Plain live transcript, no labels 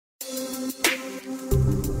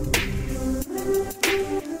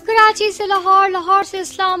कराची से लाहौर, लाहौर से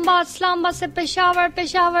इस्लामाबाद, इस्लामाबाद से पेशावर,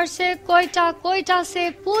 पेशावर से कोयटा, कोयटा से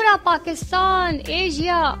पूरा पाकिस्तान,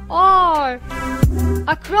 एशिया और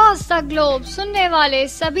अक्रॉस द ग्लोब सुनने वाले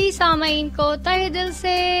सभी सामीन को तहे दिल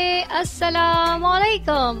से अस्सलाम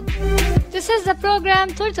वालेकुम। दिस इज द प्रोग्राम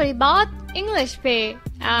थोड़ी थोड़ी बात इंग्लिश पे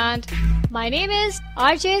and my name is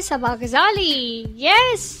RJ Saba Ghizali.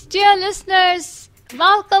 Yes, dear listeners,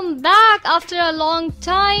 welcome back after a long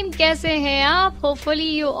time. कैसे हैं आप? Hopefully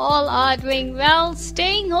you all are doing well,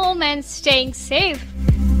 staying home and staying safe,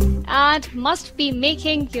 and must be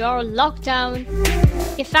making your lockdown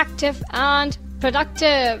effective and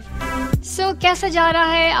productive. So कैसा जा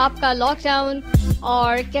रहा है आपका lockdown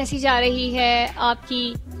और कैसी जा रही है आपकी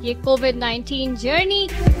ये कोविड-19 जर्नी?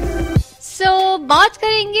 बात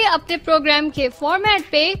करेंगे अपने प्रोग्राम के फॉर्मेट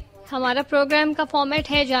पे। हमारा प्रोग्राम का फॉर्मेट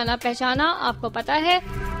है जाना पहचाना, आपको पता है,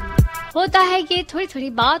 होता है कि थोड़ी थोड़ी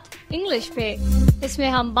बात इंग्लिश पे। इसमें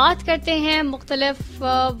हम बात करते हैं मुख्तलिफ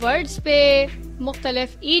वर्ड्स पे,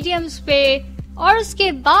 मुख्तलिफ इडियम्स पे, और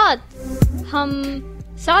उसके बाद हम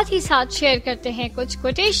साथ ही साथ शेयर करते हैं कुछ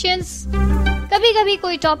कोटेशंस। कभी कभी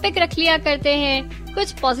कोई टॉपिक रख लिया करते हैं,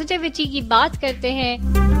 कुछ पॉजिटिविटी की बात करते हैं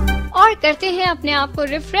और करते हैं अपने आप को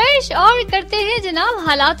रिफ्रेश, और करते हैं जनाब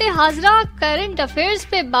हालात हाजरा, करंट अफेयर्स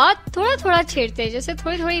पे बात थोड़ा थोड़ा छेड़ते हैं। जैसे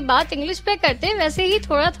थोड़ी थोड़ी बात इंग्लिश पे करते हैं, वैसे ही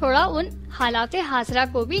थोड़ा थोड़ा उन हालात हाजरा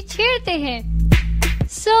को भी छेड़ते हैं।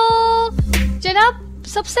 जनाब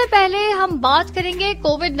सबसे पहले हम बात करेंगे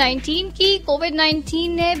कोविड-19 की। कोविड-19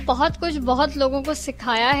 ने बहुत लोगों को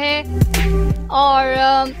सिखाया है,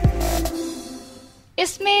 और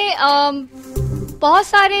इसमें बहुत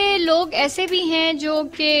सारे लोग ऐसे भी हैं जो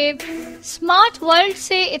कि स्मार्ट वर्ल्ड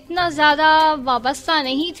से इतना ज्यादा वाबस्ता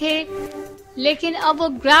नहीं थे, लेकिन अब वो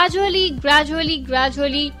ग्रेजुअली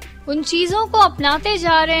उन चीजों को अपनाते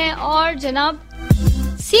जा रहे हैं और जनाब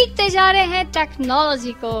सीखते जा रहे हैं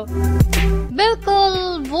टेक्नोलॉजी को।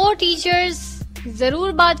 बिल्कुल वो टीचर्स,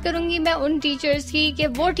 जरूर बात करूंगी मैं उन टीचर्स की कि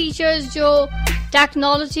वो टीचर्स जो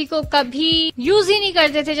टेक्नोलॉजी को कभी यूज ही नहीं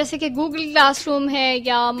करते थे, जैसे कि गूगल क्लासरूम है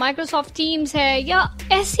या माइक्रोसॉफ्ट टीम्स है या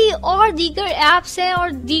ऐसी और दीगर एप्स हैं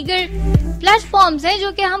और दीगर प्लेटफॉर्म्स हैं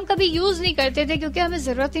जो कि हम कभी यूज नहीं करते थे क्योंकि हमें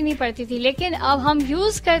जरूरत ही नहीं पड़ती थी, लेकिन अब हम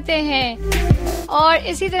यूज करते हैं। और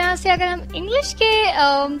इसी तरह से अगर हम इंग्लिश के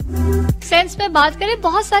सेंस में बात करें,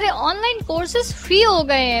 बहुत सारे ऑनलाइन कोर्सेज फ्री हो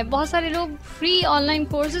गए हैं, बहुत सारे लोग फ्री ऑनलाइन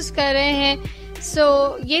कोर्सेज कर रहे हैं।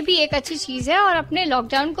 ये भी एक अच्छी चीज है, और अपने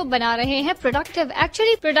लॉकडाउन को बना रहे हैं प्रोडक्टिव।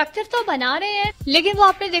 एक्चुअली प्रोडक्टिव तो बना रहे हैं, लेकिन वो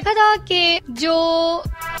आपने देखा था कि जो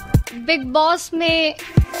बिग बॉस में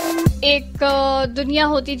एक दुनिया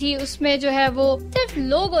होती थी, उसमें जो है वो सिर्फ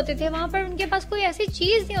लोग होते थे, वहाँ पर उनके पास कोई ऐसी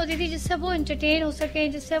चीज नहीं होती थी जिससे वो एंटरटेन हो सके,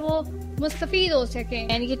 जिससे वो मुस्तफीद हो सके।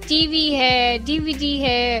 यानी कि टीवी है, डीवीडी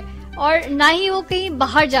है, और ना ही वो कहीं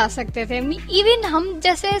बाहर जा सकते थे। इवन हम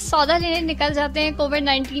जैसे सौदा लेने निकल जाते हैं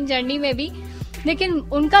कोविड-19 जर्नी में भी, लेकिन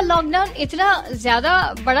उनका लॉकडाउन इतना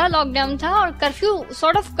ज्यादा बड़ा लॉकडाउन था और कर्फ्यू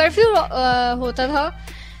होता था,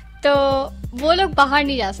 तो वो लोग बाहर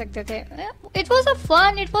नहीं जा सकते थे। It was a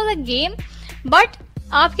fun, it was a game, but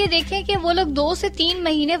आपके देखें कि वो लोग 2 से 3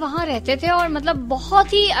 महीने वहां रहते थे और मतलब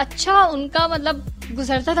बहुत ही अच्छा उनका मतलब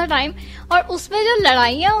गुजरता था टाइम। और उसमें जो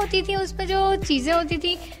लड़ाइयाँ होती थी, उसमें जो चीजें होती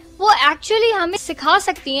थी, वो एक्चुअली हमें सिखा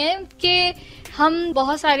सकती हैं कि हम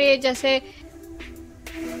बहुत सारे जैसे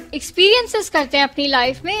एक्सपीरियंसेस करते हैं अपनी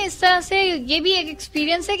लाइफ में। इस तरह से ये भी एक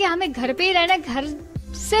एक्सपीरियंस है कि हमें घर पे ही रहना, घर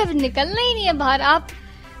से निकलना ही नहीं है बाहर। आप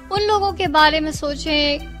उन लोगों के बारे में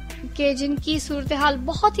सोचें कि जिनकी सूरत हाल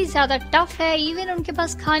बहुत ही ज्यादा टफ है, इवन उनके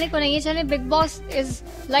पास खाने को नहीं है। चले big boss is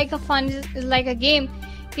like a fun, is like a game,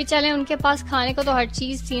 कि चले उनके पास खाने को तो हर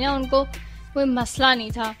चीज थी ना, उनको कोई मसला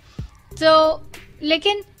नहीं था। तो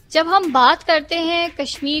लेकिन जब हम बात करते हैं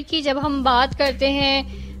कश्मीर की, जब हम बात करते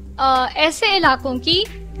हैं ऐसे इलाकों की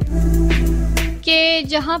कि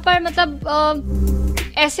जहां पर मतलब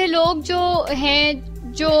ऐसे लोग जो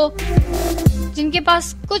हैं, जो जिनके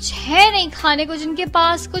पास कुछ है नहीं खाने को, जिनके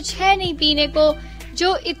पास कुछ है नहीं पीने को,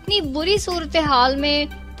 जो इतनी बुरी सूरत हाल में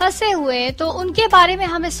फंसे हुए हैं, तो उनके बारे में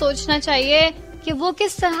हमें सोचना चाहिए कि वो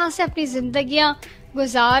किस तरह से अपनी जिंदगियां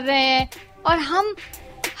गुजार रहे हैं। और हम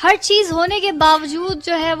हर चीज होने के बावजूद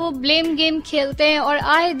जो है वो ब्लेम गेम खेलते हैं और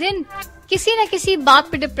आए दिन किसी न किसी बात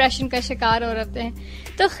पे डिप्रेशन का शिकार हो रहते हैं।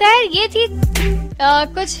 तो खैर ये थी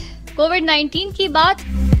कुछ कोविड-19 की बात।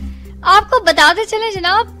 आपको बताते चले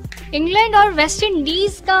जनाब, इंग्लैंड और वेस्ट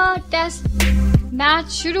इंडीज का टेस्ट मैच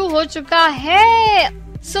शुरू हो चुका है।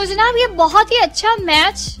 जनाब ये बहुत ही अच्छा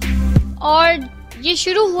मैच, और ये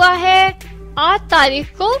शुरू हुआ है 8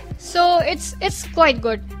 तारीख को। It's quite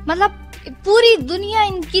good. मतलब पूरी दुनिया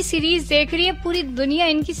इनकी सीरीज देख रही है, पूरी दुनिया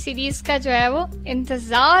इनकी सीरीज का जो है वो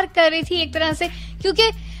इंतजार कर रही थी एक तरह से, क्योंकि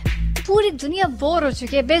पूरी दुनिया बोर हो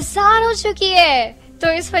चुकी है, बेजार हो चुकी है,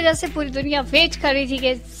 तो इस वजह से पूरी दुनिया वेट कर रही थी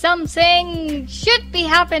कि something should be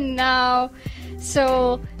happen now. So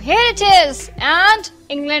here it is, and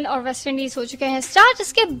England और वेस्ट इंडीज हो चुके हैं स्टार्ट।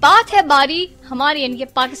 इसके बाद है बारी हमारी यानी कि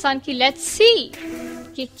पाकिस्तान की। लेट्स सी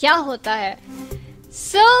कि क्या होता है।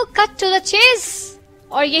 So cut to the chess,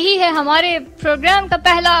 और यही है हमारे प्रोग्राम का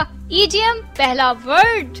पहला ईडियम, पहला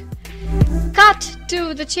word, cut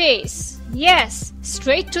to the chess. Yes,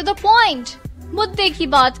 straight to the point, मुद्दे की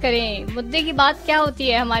बात करें। मुद्दे की बात क्या होती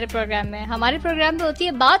है हमारे प्रोग्राम में? हमारे प्रोग्राम में होती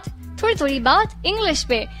है बात, थोड़ी थोड़ी बात इंग्लिश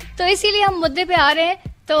पे, तो इसीलिए हम मुद्दे पे आ रहे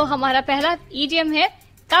हैं। तो हमारा पहला ईडियम है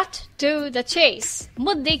कट टू द चेस,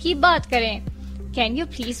 मुद्दे की बात करें। Can you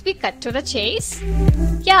please be cut to the chess?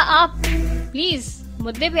 क्या आप प्लीज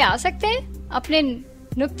मुद्दे पे आ सकते हैं, अपने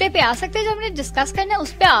नुक्ते पे आ सकते हैं, जो हमने डिस्कस करना है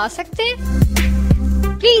उस पे आ सकते हैं।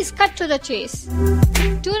 Please cut to the chess,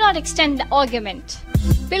 do not extend the argument.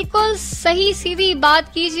 बिल्कुल सही सीधी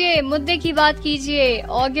बात कीजिए, मुद्दे की बात कीजिए,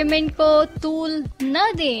 आर्ग्यूमेंट को तूल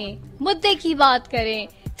न दें, मुद्दे की बात करें।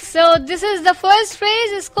 So this is the first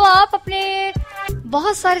phrase. इसको आप अपने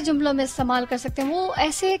बहुत सारे जुमलों में इस्तेमाल कर सकते हैं। वो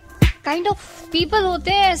ऐसे काइंड ऑफ पीपल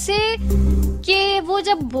होते हैं ऐसे कि वो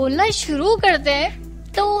जब बोलना शुरू करते हैं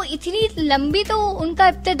तो इतनी लंबी तो उनका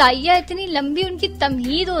इब्तिदाइया, इतनी लंबी उनकी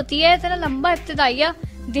तमहीद होती है, इतना लंबा इब्तिदाइया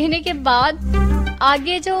देने के बाद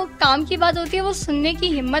आगे जो काम की बात होती है वो सुनने की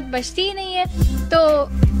हिम्मत बचती ही नहीं है। तो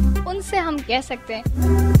उनसे हम कह सकते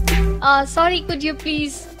हैं sorry, could you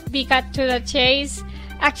please be cut to the chess?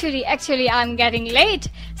 Actually, I'm getting late.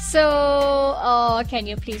 So, can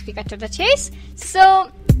you please be cut to the chase? So,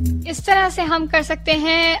 इस तरह से हम कर सकते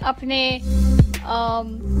हैं अपने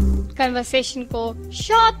कन्वर्सेशन को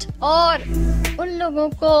शॉर्ट, और उन लोगों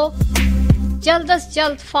को जल्द से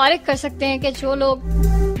जल्द फारिग कर सकते हैं कि जो लोग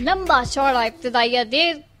लंबा चौड़ा इब्तिदाइया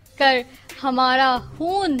दे कर हमारा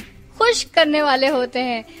खून खुश करने वाले होते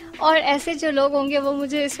हैं। और ऐसे जो लोग होंगे वो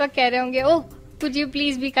मुझे इस वक्त कह रहे होंगे, ओह could you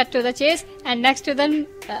please be cut to the chase? And next to them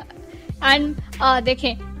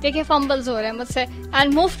देखें फंबल्स हो रहे हैं मुझसे।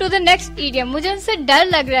 and move to the next idiom, मुझे उनसे डर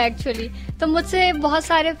लग रहा है एक्चुअली, तो मुझसे बहुत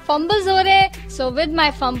सारे फंबल्स हो रहे हैं। so with my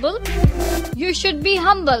fumble you should be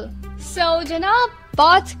humble। so जनाब,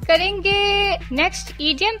 बात करेंगे नेक्स्ट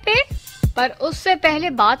idiom पे, पर उससे पहले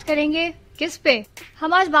बात करेंगे किस पे?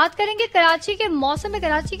 हम आज बात करेंगे कराची के मौसम में।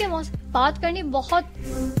 कराची के मौसम बात करनी बहुत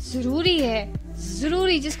जरूरी है,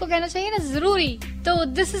 जरूरी, जिसको कहना चाहिए ना जरूरी, तो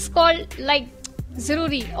दिस इज कॉल्ड लाइक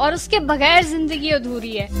जरूरी, और उसके बगैर जिंदगी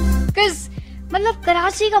अधूरी है। मतलब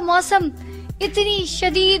कराची का मौसम, इतनी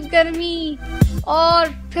शदीद गर्मी, और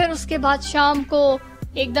फिर उसके बाद शाम को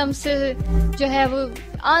एकदम से जो है वो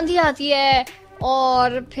आंधी आती है,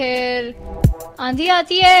 और फिर आंधी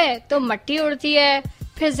आती है तो मट्टी उड़ती है,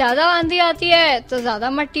 फिर ज्यादा आंधी आती है तो ज्यादा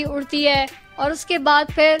मट्टी उड़ती है, और उसके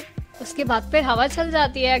बाद फिर हवा चल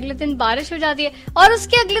जाती है, अगले दिन बारिश हो जाती है, और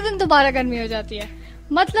उसके अगले दिन दोबारा गर्मी हो जाती है।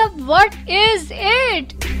 मतलब what is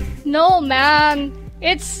it? No man,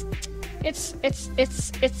 it's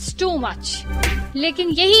too much. लेकिन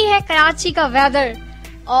यही है कराची का वेदर,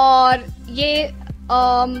 और ये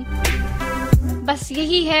बस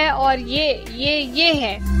यही है, और ये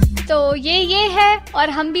है, तो ये है, और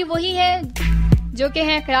हम भी वही है जो कि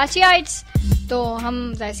हैं कराचीइट्स। तो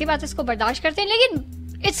हम जाहिर सी बात इसको बर्दाश्त करते हैं,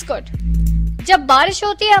 लेकिन इट्स गुड। जब बारिश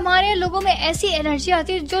होती है हमारे लोगों में ऐसी एनर्जी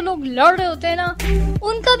आती है, जो लोग लड़ रहे होते हैं ना,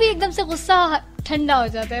 उनका भी एकदम से गुस्सा ठंडा हो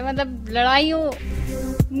जाता है, मतलब लड़ाइयों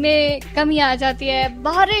में कमी आ जाती है।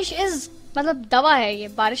 बारिश इज मतलब दवा है, ये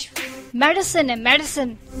बारिश मेडिसिन है,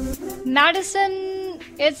 मेडिसिन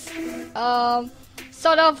इज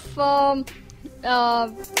सॉर्ट ऑफ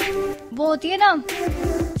वो होती है ना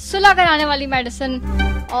सुलह कराने वाली मेडिसिन,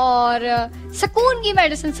 और सुकून की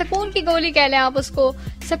मेडिसिन, सुकून की गोली कह लें आप उसको,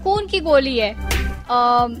 सुकून की गोली है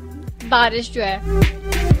बारिश जो है।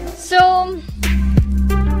 सो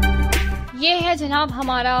ये है जनाब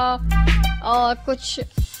हमारा कुछ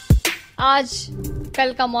आज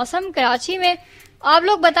कल का मौसम कराची में। आप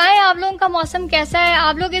लोग बताएं आप लोगों का मौसम कैसा है?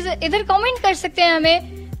 आप लोग इधर कमेंट कर सकते हैं,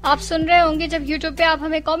 हमें आप सुन रहे होंगे जब यूट्यूब पे, आप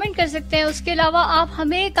हमें कमेंट कर सकते हैं। उसके अलावा आप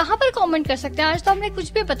हमें कहाँ पर कमेंट कर सकते हैं? आज तो हमने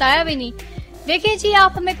कुछ भी बताया भी नहीं। देखिए जी,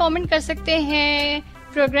 आप हमें कमेंट कर सकते हैं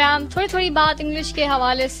प्रोग्राम थोड़ी थोड़ी बात इंग्लिश के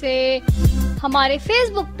हवाले से हमारे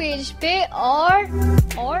फेसबुक पेज पे, और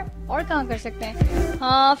कहाँ कर सकते हैं?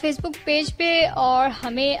 हाँ, फेसबुक पेज पे, और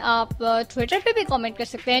हमें आप ट्विटर पे भी कमेंट कर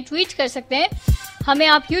सकते हैं, ट्वीट कर सकते हैं। हमें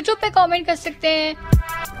आप यूट्यूब पे कमेंट कर सकते हैं।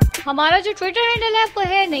 हमारा जो ट्विटर हैंडल है वो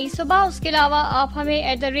है नई सुबह। उसके अलावा आप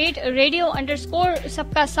हमें @radio_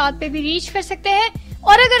 सबका साथ पे भी रीच कर सकते हैं।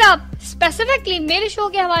 और अगर आप स्पेसिफिकली मेरे शो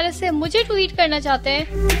के हवाले से मुझे ट्वीट करना चाहते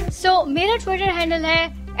हैं, सो मेरा ट्विटर हैंडल है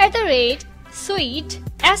sweet,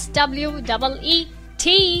 SWEET,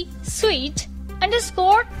 sweet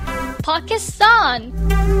underscore Pakistan,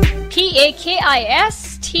 PAKISTAN,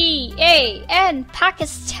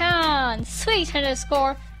 Pakistan, sweet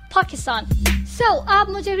underscore Pakistan. So, आप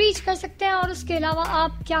मुझे रीच कर सकते हैं, और उसके अलावा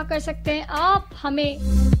आप क्या कर सकते हैं, आप हमें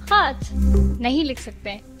खत नहीं लिख सकते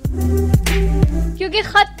हैं, क्योंकि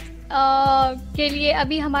खत के लिए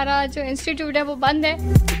अभी हमारा जो इंस्टीट्यूट है वो बंद है।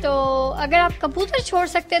 तो अगर आप कबूतर छोड़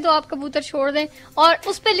सकते हैं तो आप कबूतर छोड़ दें, और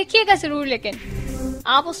उस पर लिखिएगा जरूर, लेकिन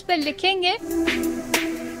आप उस पर लिखेंगे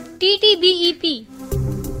TTBEP,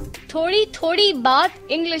 थोड़ी थोड़ी बात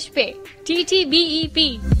इंग्लिश पे, TTBEP,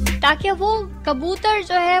 ताकि वो कबूतर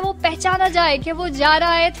जो है वो पहचाना जाए कि वो जा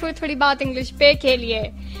रहा है थोड़ी थोड़ी बात इंग्लिश पे के लिए।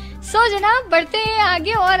 सो जनाब, बढ़ते हैं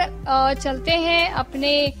आगे और चलते हैं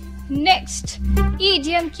अपने नेक्स्ट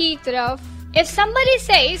इडियम की तरफ। If somebody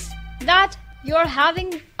says that you're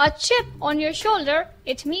having a chip on your shoulder,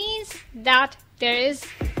 it means that there is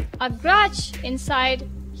a grudge inside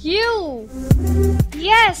you.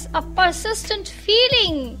 Yes, a persistent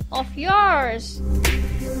feeling of yours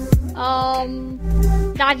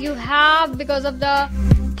that you have because of the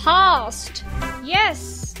past. Yes,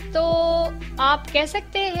 तो आप कह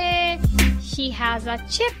सकते हैं she has a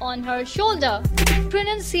chip on her shoulder.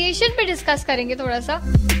 Pronunciation पे discuss करेंगे थोड़ा सा।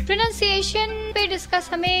 Pronunciation पे डिस्कस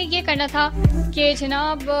हमें ये करना था कि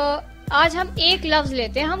जनाब आज हम एक लफ्ज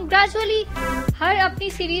लेते हैं, हम ग्रेजुअली हर अपनी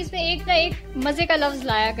सीरीज में एक ना एक मजे का लफ्ज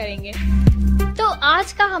लाया करेंगे। तो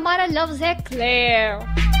आज का हमारा लफ्ज है clear.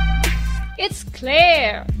 It's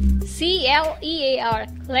clear, CLEAR,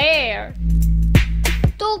 clear.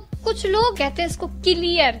 तो कुछ लोग कहते हैं इसको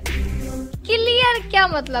क्लियर। क्लियर क्या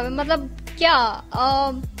मतलब है, मतलब क्या,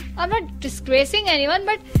 I'm not disgracing anyone,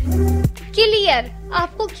 but clear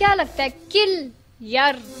आपको क्या लगता है? किल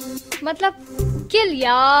यार मतलब किल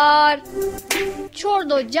यार, छोड़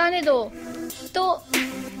दो, जाने दो। तो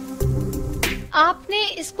आपने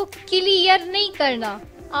इसको क्लियर नहीं करना,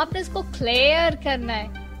 आपने इसको क्लियर करना है।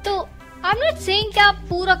 तो आई एम नॉट सेइंग कि आप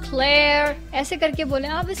पूरा क्लियर ऐसे करके बोले,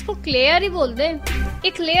 आप इसको क्लियर ही बोल दें।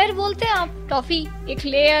 एक लेयर बोलते हैं आप, टॉफी, एक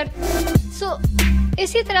लेयर। सो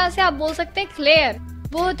इसी तरह से आप बोल सकते हैं क्लियर।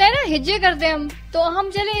 वो होता है ना हिज्जे करते हैं हम, तो हम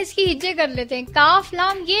चले इसकी हिज्जे कर लेते हैं, काफ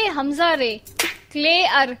लाम ये हमजा रे,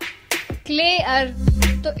 क्लेयर, क्लेयर।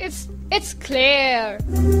 तो it's clear,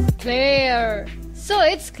 clear. So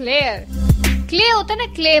it's clear. Clay होता है ना,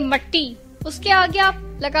 क्ले मट्टी, उसके आगे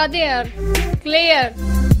आप लगा दे यार, क्लियर।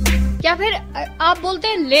 या फिर आप बोलते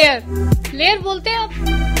हैं लेयर, लेयर बोलते हैं आप,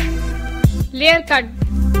 लेयर कट,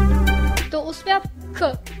 तो उसमें आप ख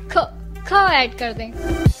ख ख ऐड कर दें,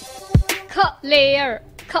 ख लेयर,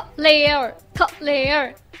 ख लेयर, ख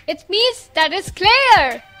layer. It means that is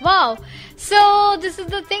clear. Wow. So this is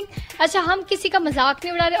the thing. अच्छा, हम किसी का मजाक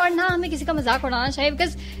नहीं उड़ा रहे और ना हमें किसी का मजाक उड़ाना चाहिए,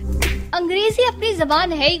 बिकॉज अंग्रेजी अपनी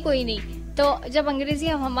जबान है ही कोई नहीं। तो जब अंग्रेजी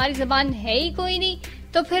हमारी जबान है ही कोई नहीं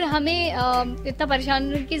तो फिर हमें इतना परेशान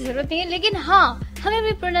होने की जरूरत नहीं है। लेकिन हाँ, हमें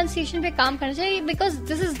भी प्रोनाउंसिएशन पे काम करना चाहिए, because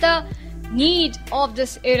this is the need of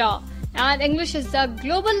this era and English is the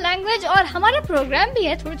global language. और हमारा प्रोग्राम भी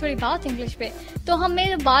है थोड़ी थोड़ी बात इंग्लिश पे, तो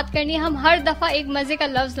हमें बात करनी है, हम हर दफा एक मजे का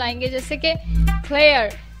लफ्ज लाएंगे जैसे कि क्लियर।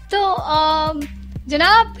 तो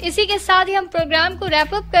जनाब, इसी के साथ ही हम प्रोग्राम को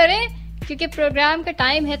रैप अप करें, क्योंकि प्रोग्राम का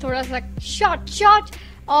टाइम है थोड़ा सा शॉर्ट,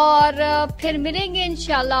 और फिर मिलेंगे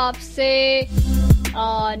इंशाल्लाह आपसे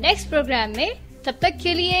नेक्स्ट प्रोग्राम में। तब तक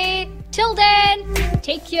के लिए टिल देन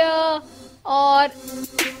टेक केयर। और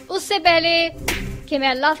उससे पहले कि मैं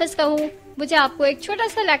अल्लाह हाफिज कहूँ, मुझे आपको एक छोटा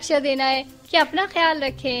सा लेक्चर देना है कि अपना ख्याल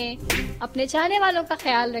रखें, अपने चाहने वालों का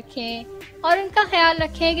ख्याल रखें, और उनका ख्याल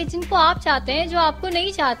रखें कि जिनको आप चाहते हैं, जो आपको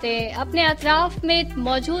नहीं चाहते। अपने अतराफ में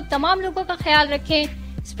मौजूद तमाम लोगों का ख्याल रखें,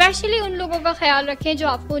 स्पेशली उन लोगों का ख्याल रखें जो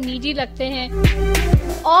आपको नीडी लगते हैं,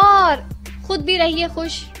 और खुद भी रहिए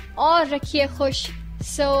खुश और रखिए खुश।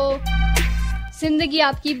 जिंदगी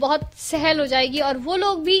आपकी बहुत सहल हो जाएगी, और वो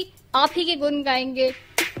लोग भी आप ही के गुण गाएंगे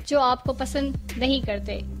जो आपको पसंद नहीं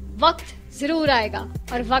करते। वक्त जरूर आएगा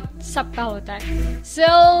और वक्त सबका होता है। So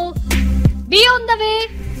be on the way,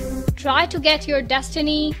 try to get your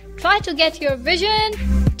destiny, try to get your vision.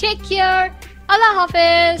 Take care. Allah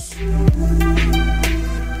Hafiz.